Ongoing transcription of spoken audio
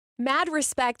Mad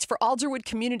respect for Alderwood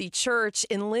Community Church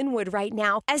in Lynwood right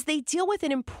now as they deal with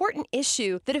an important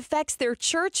issue that affects their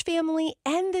church family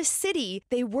and the city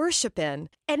they worship in.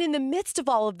 And in the midst of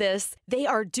all of this, they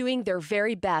are doing their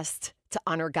very best to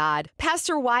honor God.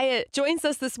 Pastor Wyatt joins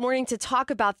us this morning to talk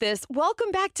about this.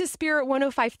 Welcome back to Spirit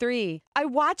 105.3. I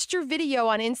watched your video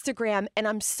on Instagram, and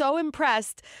I'm so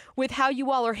impressed with how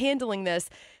you all are handling this.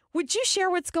 Would you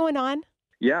share what's going on?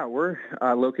 Yeah, we're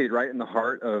located right in the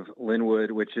heart of Lynwood,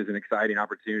 which is an exciting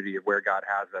opportunity of where God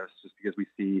has us, just because we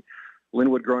see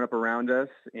Lynwood growing up around us,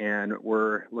 and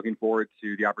we're looking forward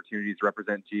to the opportunities to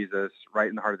represent Jesus right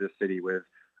in the heart of this city with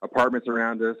apartments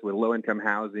around us, with low-income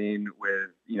housing,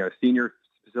 with senior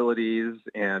facilities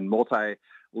and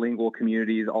multilingual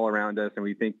communities all around us. And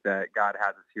we think that God has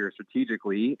us here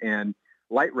strategically. And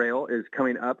light rail is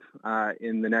coming up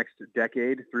in the next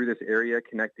decade through this area,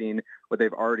 connecting what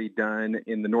they've already done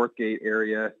in the Northgate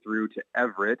area through to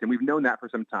Everett. And we've known that for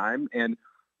some time. And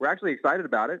we're actually excited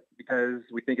about it because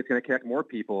we think it's going to connect more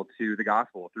people to the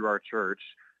gospel through our church.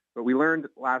 But we learned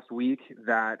last week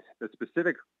that the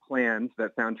specific plans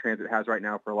that Sound Transit has right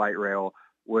now for light rail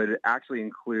would actually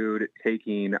include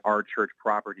taking our church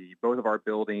property, both of our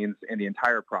buildings and the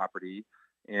entire property.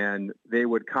 And they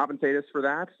would compensate us for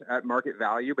that at market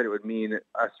value, but it would mean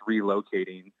us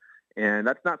relocating. And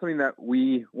that's not something that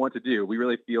we want to do. We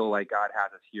really feel like God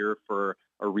has us here for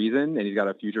a reason, and he's got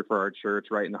a future for our church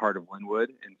right in the heart of Lynwood.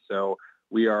 And so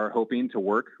we are hoping to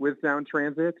work with Sound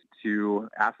Transit to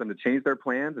ask them to change their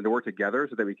plans and to work together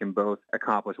so that we can both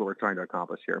accomplish what we're trying to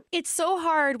accomplish here. It's so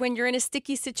hard when you're in a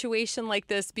sticky situation like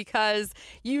this because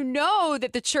you know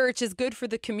that the church is good for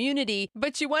the community,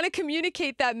 but you want to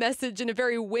communicate that message in a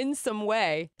very winsome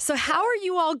way. So how are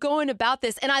you all going about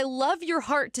this? And I love your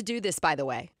heart to do this, by the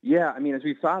way. Yeah, as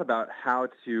we've thought about how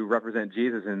to represent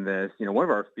Jesus in this, one of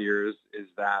our fears is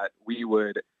that we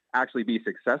would actually be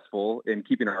successful in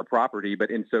keeping our property, but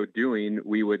in so doing,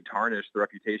 we would tarnish the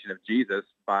reputation of Jesus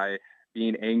by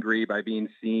being angry, by being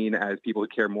seen as people who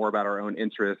care more about our own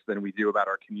interests than we do about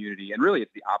our community. And really,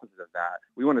 it's the opposite of that.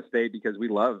 We want to stay because we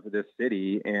love this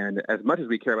city, and as much as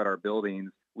we care about our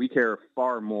buildings, we care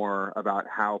far more about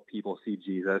how people see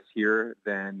Jesus here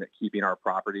than keeping our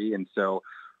property. And so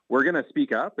we're going to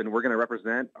speak up, and we're going to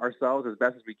represent ourselves as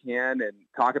best as we can and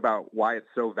talk about why it's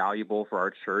so valuable for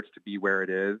our church to be where it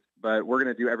is. But we're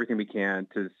going to do everything we can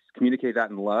to communicate that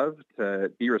in love,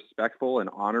 to be respectful and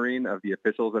honoring of the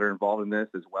officials that are involved in this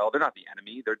as well. They're not the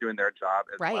enemy. They're doing their job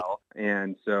as well.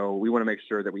 And so we want to make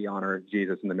sure that we honor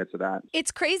Jesus in the midst of that.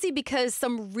 It's crazy because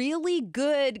some really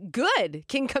good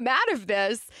can come out of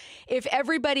this if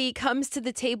everybody comes to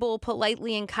the table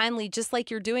politely and kindly, just like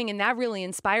you're doing. And that really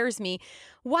inspires me.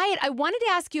 Wyatt, I wanted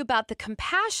to ask you about the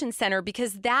Compassion Center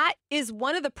because that is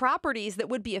one of the properties that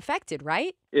would be affected,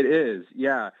 right? It is,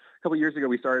 yeah. A couple of years ago,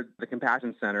 we started the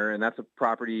Compassion Center, and that's a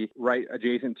property right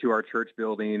adjacent to our church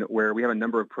building where we have a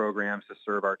number of programs to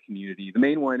serve our community. The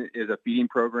main one is a feeding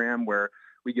program where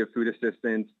we give food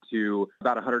assistance to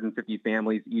about 150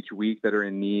 families each week that are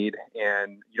in need.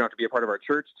 And you don't have to be a part of our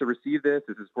church to receive this.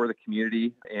 This is for the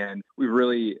community. And we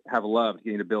really have loved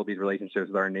getting to build these relationships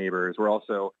with our neighbors. We're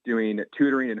also doing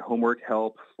tutoring and homework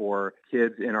help for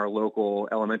kids in our local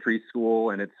elementary school.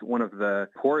 And it's one of the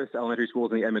poorest elementary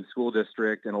schools in the Edmond School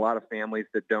District, and a lot of families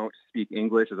that don't speak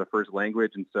English as a first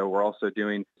language. And so we're also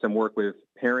doing some work with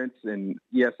parents and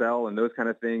ESL and those kind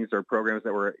of things, or programs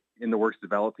that we're in the works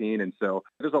developing. And so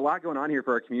there's a lot going on here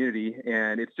for our community,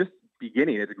 and it's just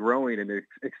beginning. It's growing, and it's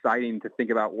exciting to think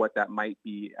about what that might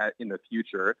be in the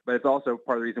future. But it's also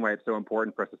part of the reason why it's so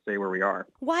important for us to stay where we are.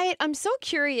 Wyatt, I'm so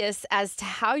curious as to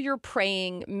how you're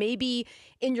praying, maybe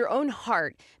in your own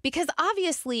heart, because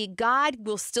obviously God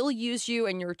will still use you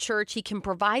and your church. He can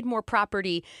provide more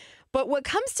property. But what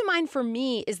comes to mind for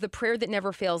me is the prayer that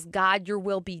never fails: God, your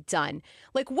will be done.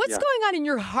 Like, what's going on in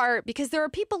your heart? Because there are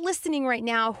people listening right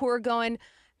now who are going,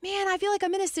 man, I feel like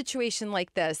I'm in a situation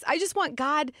like this. I just want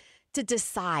God to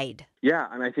decide. Yeah,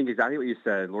 I think exactly what you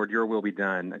said. Lord, your will be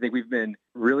done. I think we've been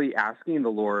really asking the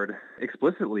Lord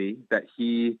explicitly that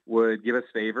he would give us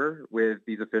favor with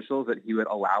these officials, that he would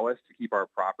allow us to keep our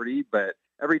property. But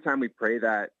every time we pray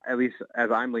that, at least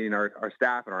as I'm leading our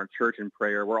staff and our church in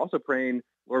prayer, we're also praying,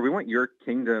 Lord, we want your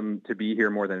kingdom to be here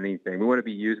more than anything. We want to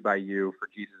be used by you for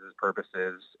Jesus'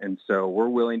 purposes. And so we're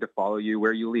willing to follow you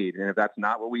where you lead. And if that's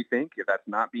not what we think, if that's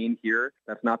not being here,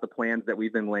 that's not the plans that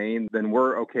we've been laying, then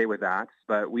we're okay with that.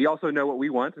 But we also know what we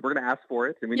want. We're going to ask for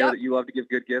it. And we know that you love to give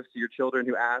good gifts to your children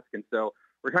who ask. And so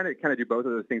we're trying to kind of do both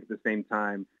of those things at the same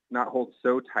time, not hold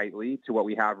so tightly to what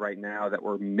we have right now that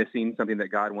we're missing something that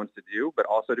God wants to do, but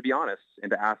also to be honest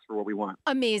and to ask for what we want.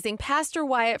 Amazing. Pastor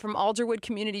Wyatt from Alderwood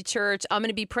Community Church. I'm going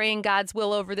to be praying God's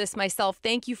will over this myself.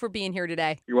 Thank you for being here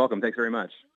today. You're welcome. Thanks very much.